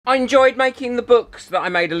I enjoyed making the books that I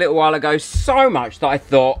made a little while ago so much that I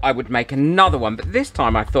thought I would make another one, but this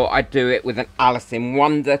time I thought I'd do it with an Alice in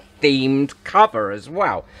Wonder themed cover as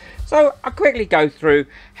well. So I'll quickly go through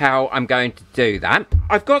how I'm going to do that.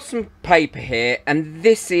 I've got some paper here, and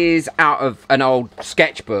this is out of an old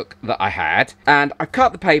sketchbook that I had, and I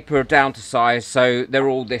cut the paper down to size so they're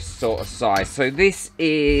all this sort of size. So this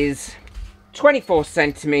is 24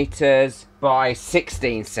 centimeters by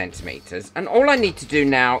 16 centimeters, and all I need to do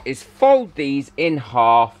now is fold these in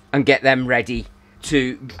half and get them ready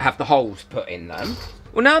to have the holes put in them.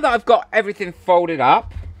 Well, now that I've got everything folded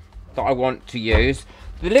up that I want to use,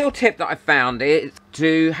 the little tip that I found is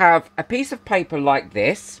to have a piece of paper like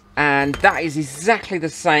this, and that is exactly the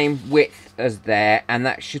same width as there, and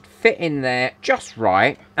that should fit in there just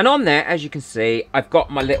right. And on there, as you can see, I've got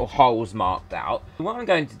my little holes marked out. What I'm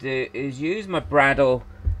going to do is use my bradawl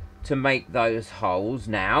to make those holes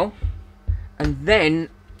now, and then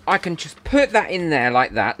I can just put that in there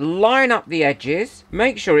like that, line up the edges,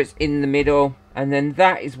 make sure it's in the middle, and then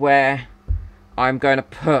that is where I'm going to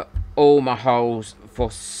put all my holes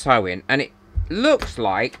for sewing. And it looks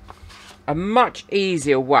like a much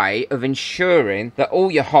easier way of ensuring that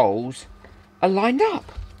all your holes are lined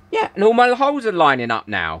up. Yeah, and all my holes are lining up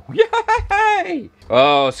now. Yay!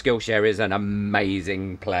 Oh, Skillshare is an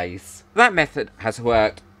amazing place. That method has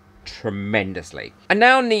worked tremendously. I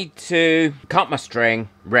now need to cut my string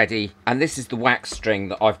ready, and this is the wax string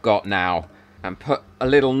that I've got now, and put a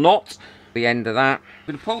little knot at the end of that. I'm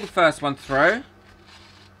going to pull the first one through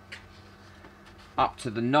up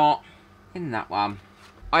to the knot in that one.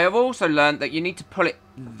 I have also learned that you need to pull it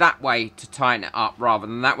that way to tighten it up rather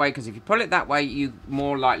than that way, because if you pull it that way, you're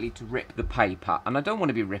more likely to rip the paper, and I don't want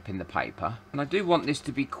to be ripping the paper, and I do want this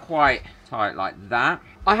to be quite tight like that.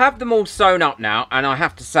 I have them all sewn up now, and I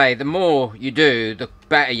have to say, the more you do, the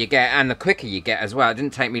better you get, and the quicker you get as well. It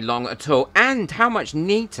didn't take me long at all, and how much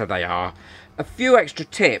neater they are. A few extra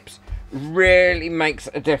tips really makes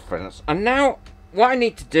a difference. And now what I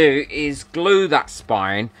need to do is glue that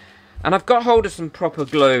spine, and I've got hold of some proper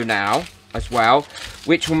glue now as well,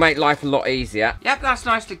 which will make life a lot easier. Yep, that's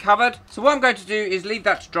nicely covered. So what I'm going to do is leave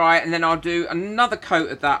that to dry, and then I'll do another coat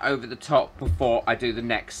of that over the top before I do the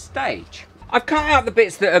next stage. I've cut out the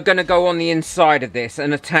bits that are going to go on the inside of this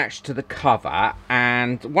and attached to the cover,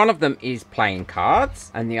 and one of them is playing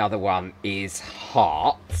cards and the other one is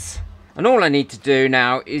hearts. And all I need to do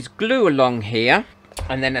now is glue along here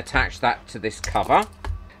and then attach that to this cover,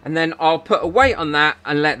 and then I'll put a weight on that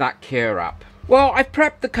and let that cure up. Well, I've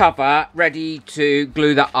prepped the cover ready to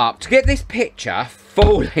glue that up. To get this picture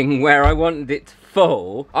falling where I wanted it to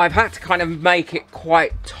fall, I've had to kind of make it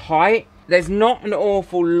quite tight. There's not an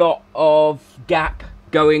awful lot of gap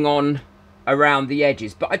going on around the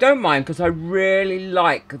edges, but I don't mind because I really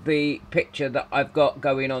like the picture that I've got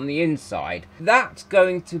going on the inside. That's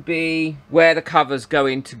going to be where the cover's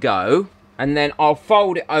going to go, and then I'll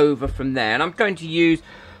fold it over from there, and I'm going to use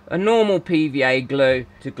a normal PVA glue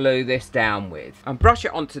to glue this down with, and brush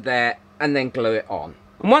it onto there and then glue it on.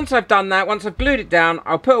 And once I've done that, once I've glued it down,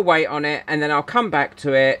 I'll put a weight on it, and then I'll come back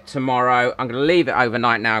to it tomorrow. I'm going to leave it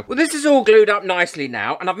overnight now. Well, this is all glued up nicely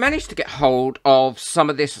now, and I've managed to get hold of some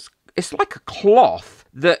of this. It's like a cloth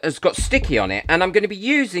that has got sticky on it, and I'm going to be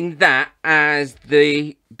using that as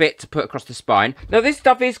the bit to put across the spine. Now, this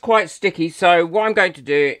stuff is quite sticky, so what I'm going to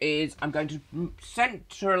do is I'm going to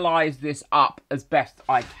centralise this up as best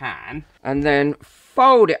I can, and then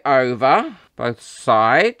fold it over both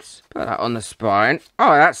sides, put that on the spine.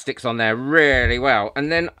 Oh, that sticks on there really well,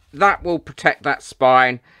 and then that will protect that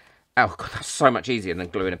spine. Oh God, that's so much easier than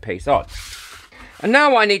gluing a piece on. And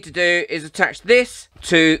now what I need to do is attach this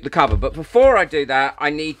to the cover. But before I do that,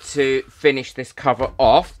 I need to finish this cover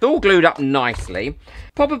off. It's all glued up nicely.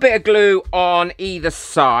 Pop a bit of glue on either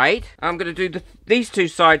side. I'm going to do these two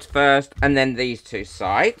sides first, and then these two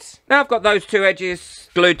sides. Now I've got those two edges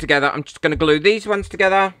glued together. I'm just going to glue these ones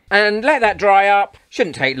together and let that dry up.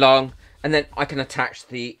 Shouldn't take long. And then I can attach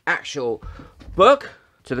the actual book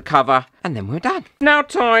to the cover, and then we're done. Now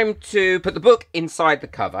time to put the book inside the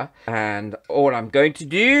cover, and all I'm going to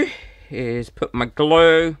do is put my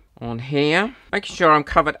glue on here, making sure I'm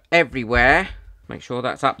covered everywhere. Make sure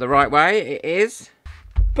that's up the right way. It is.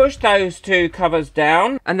 Push those two covers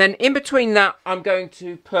down, and then in between that I'm going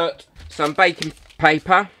to put some baking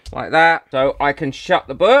paper like that, so I can shut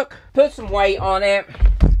the book, put some weight on it,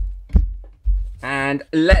 and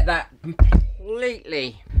let that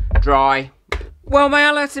completely dry. Well, my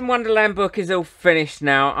Alice in Wonderland book is all finished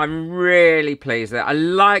now. I'm really pleased with it. I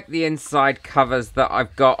like the inside covers that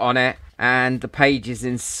I've got on it, and the pages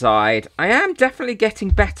inside. I am definitely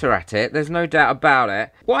getting better at it. There's no doubt about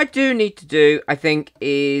it. What I do need to do, I think,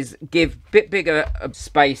 is give a bit bigger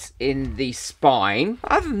space in the spine.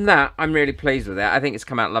 Other than that, I'm really pleased with it. I think it's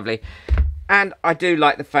come out lovely. And I do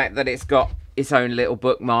like the fact that it's got its own little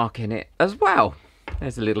bookmark in it as well.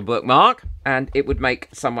 There's a little bookmark, and it would make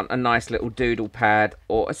someone a nice little doodle pad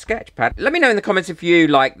or a sketch pad. Let me know in the comments if you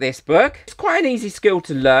like this book. It's quite an easy skill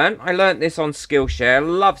to learn. I learnt this on Skillshare.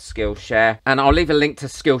 Love Skillshare. And I'll leave a link to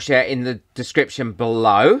Skillshare in the description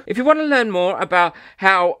below. If you want to learn more about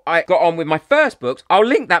how I got on with my first books, I'll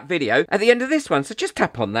link that video at the end of this one. So just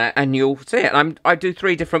tap on that and you'll see it. I do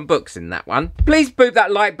 3 different books in that one. Please boop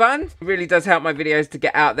that like button. It really does help my videos to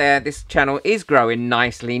get out there. This channel is growing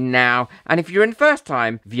nicely now. And if you're in the first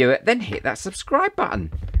time viewer, then hit that subscribe button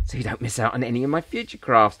so you don't miss out on any of my future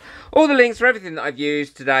crafts. All the links for everything that I've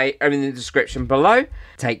used today are in the description below.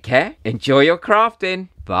 Take care, enjoy your crafting,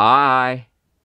 bye.